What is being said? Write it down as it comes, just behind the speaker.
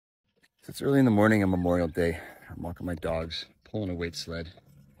So it's early in the morning on Memorial Day. I'm walking my dogs, pulling a weight sled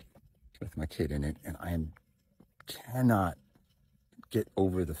with my kid in it, and cannot get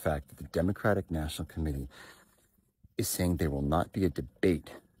over the fact that the Democratic National Committee is saying there will not be a debate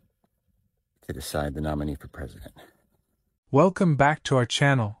to decide the nominee for president. Welcome back to our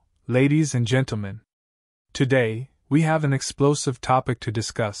channel, ladies and gentlemen. Today, we have an explosive topic to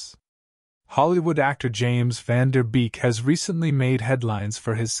discuss. Hollywood actor James Van Der Beek has recently made headlines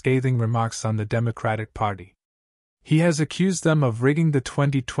for his scathing remarks on the Democratic Party. He has accused them of rigging the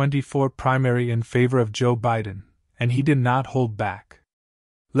 2024 primary in favor of Joe Biden, and he did not hold back.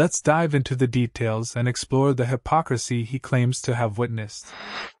 Let's dive into the details and explore the hypocrisy he claims to have witnessed.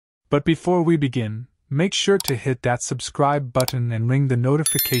 But before we begin, make sure to hit that subscribe button and ring the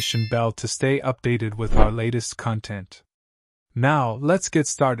notification bell to stay updated with our latest content. Now, let's get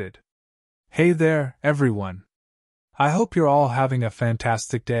started. Hey there, everyone. I hope you're all having a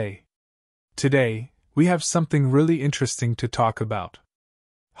fantastic day. Today, we have something really interesting to talk about.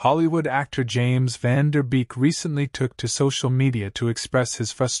 Hollywood actor James Van Der Beek recently took to social media to express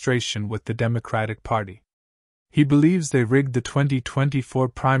his frustration with the Democratic Party. He believes they rigged the 2024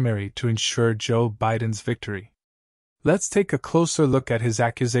 primary to ensure Joe Biden's victory. Let's take a closer look at his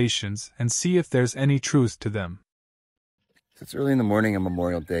accusations and see if there's any truth to them. So it's early in the morning on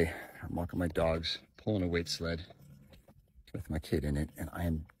Memorial Day. I'm walking my dogs, pulling a weight sled with my kid in it,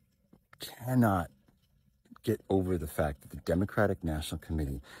 and cannot get over the fact that the Democratic National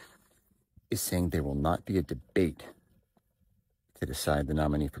Committee is saying there will not be a debate to decide the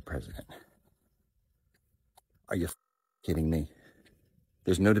nominee for president. Are you kidding me?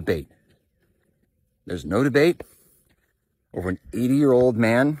 There's no debate. There's no debate over an 80-year-old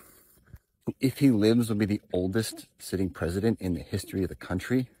man who, if he lives, will be the oldest sitting president in the history of the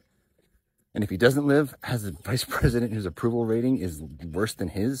country. And if he doesn't live, has a vice president whose approval rating is worse than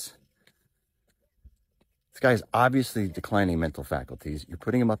his. This guy is obviously declining mental faculties. You're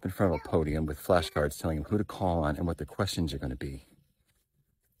putting him up in front of a podium with flashcards telling him who to call on and what the questions are going to be.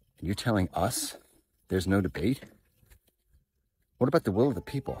 And you're telling us there's no debate? What about the will of the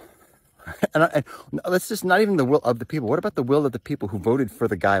people? and let's just not even the will of the people. What about the will of the people who voted for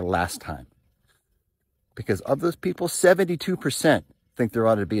the guy last time? Because of those people, 72% think there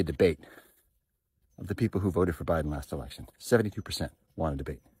ought to be a debate. Of the people who voted for Biden last election, 72% want a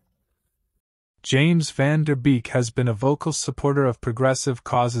debate. James Van Der Beek has been a vocal supporter of progressive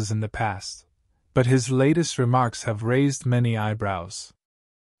causes in the past, but his latest remarks have raised many eyebrows.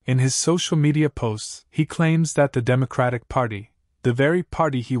 In his social media posts, he claims that the Democratic Party, the very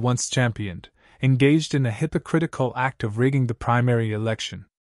party he once championed, engaged in a hypocritical act of rigging the primary election.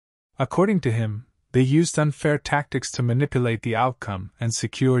 According to him, they used unfair tactics to manipulate the outcome and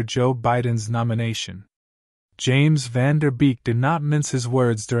secure Joe Biden's nomination. James Van Der Beek did not mince his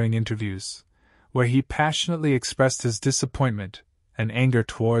words during interviews, where he passionately expressed his disappointment and anger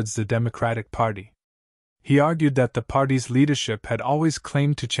towards the Democratic Party. He argued that the party's leadership had always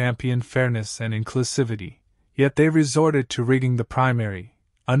claimed to champion fairness and inclusivity, yet they resorted to rigging the primary,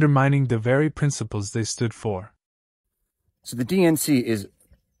 undermining the very principles they stood for. So the DNC is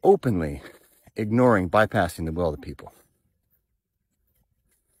openly bypassing the will of the people.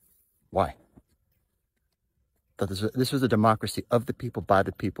 Why? This was a democracy of the people, by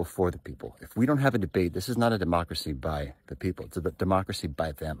the people, for the people. If we don't have a debate, this is not a democracy by the people. It's a democracy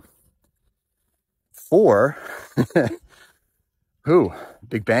by them. For who?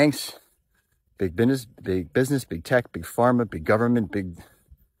 Big banks, big business, big tech, big pharma, big government, big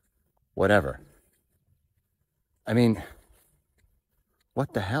whatever. I mean,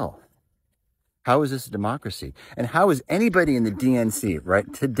 what the hell? How is this a democracy? And how is anybody in the DNC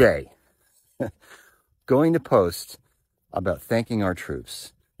right today going to post about thanking our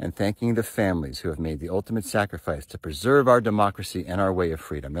troops and thanking the families who have made the ultimate sacrifice to preserve our democracy and our way of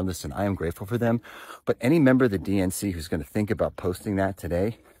freedom? Now listen, I am grateful for them, but any member of the DNC who's going to think about posting that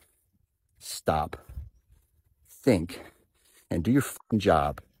today, stop, think, and do your fucking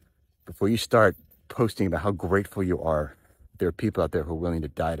job before you start posting about how grateful you are. There are people out there who are willing to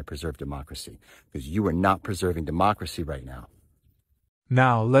die to preserve democracy, because you are not preserving democracy right now.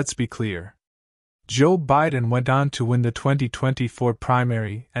 Now, let's be clear. Joe Biden went on to win the 2024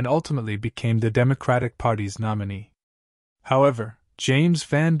 primary and ultimately became the Democratic Party's nominee. However, James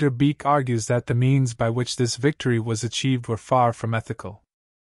Van Der Beek argues that the means by which this victory was achieved were far from ethical.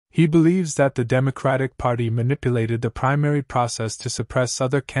 He believes that the Democratic Party manipulated the primary process to suppress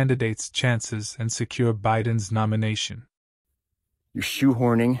other candidates' chances and secure Biden's nomination. You're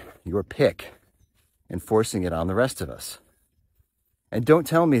shoehorning your pick and forcing it on the rest of us. And don't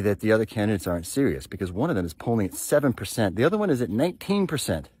tell me that the other candidates aren't serious, because one of them is polling at 7%. The other one is at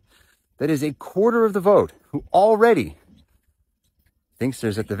 19%. that is a quarter of the vote, who already thinks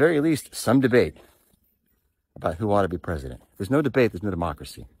there's at the very least some debate about who ought to be president. If there's no debate, there's no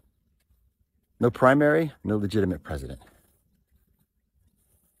democracy. No primary, no legitimate president.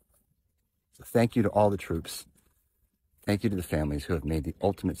 So thank you to all the troops. Thank you to the families who have made the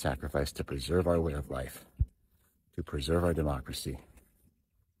ultimate sacrifice to preserve our way of life, to preserve our democracy.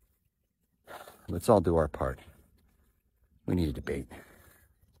 Let's all do our part. We need a debate.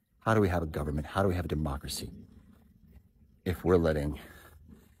 How do we have a government? How do we have a democracy if we're letting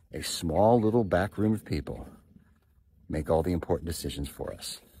a small little back room of people make all the important decisions for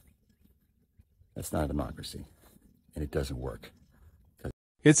us? That's not a democracy, and it doesn't work.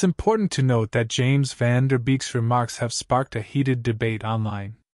 It's important to note that James Van Der Beek's remarks have sparked a heated debate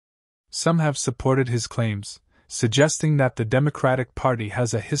online. Some have supported his claims, suggesting that the Democratic Party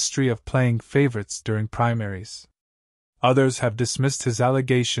has a history of playing favorites during primaries. Others have dismissed his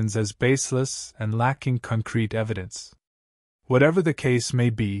allegations as baseless and lacking concrete evidence. Whatever the case may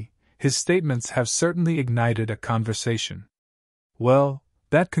be, his statements have certainly ignited a conversation. Well,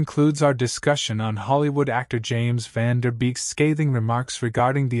 that concludes our discussion on Hollywood actor James Van Der Beek's scathing remarks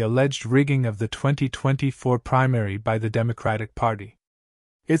regarding the alleged rigging of the 2024 primary by the Democratic Party.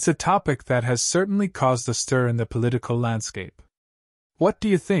 It's a topic that has certainly caused a stir in the political landscape. What do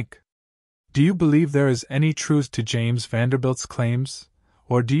you think? Do you believe there is any truth to James Vanderbilt's claims,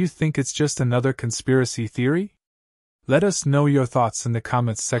 or do you think it's just another conspiracy theory? Let us know your thoughts in the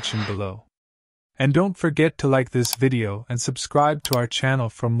comments section below. And don't forget to like this video and subscribe to our channel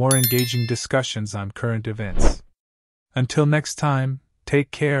for more engaging discussions on current events. Until next time,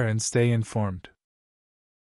 take care and stay informed.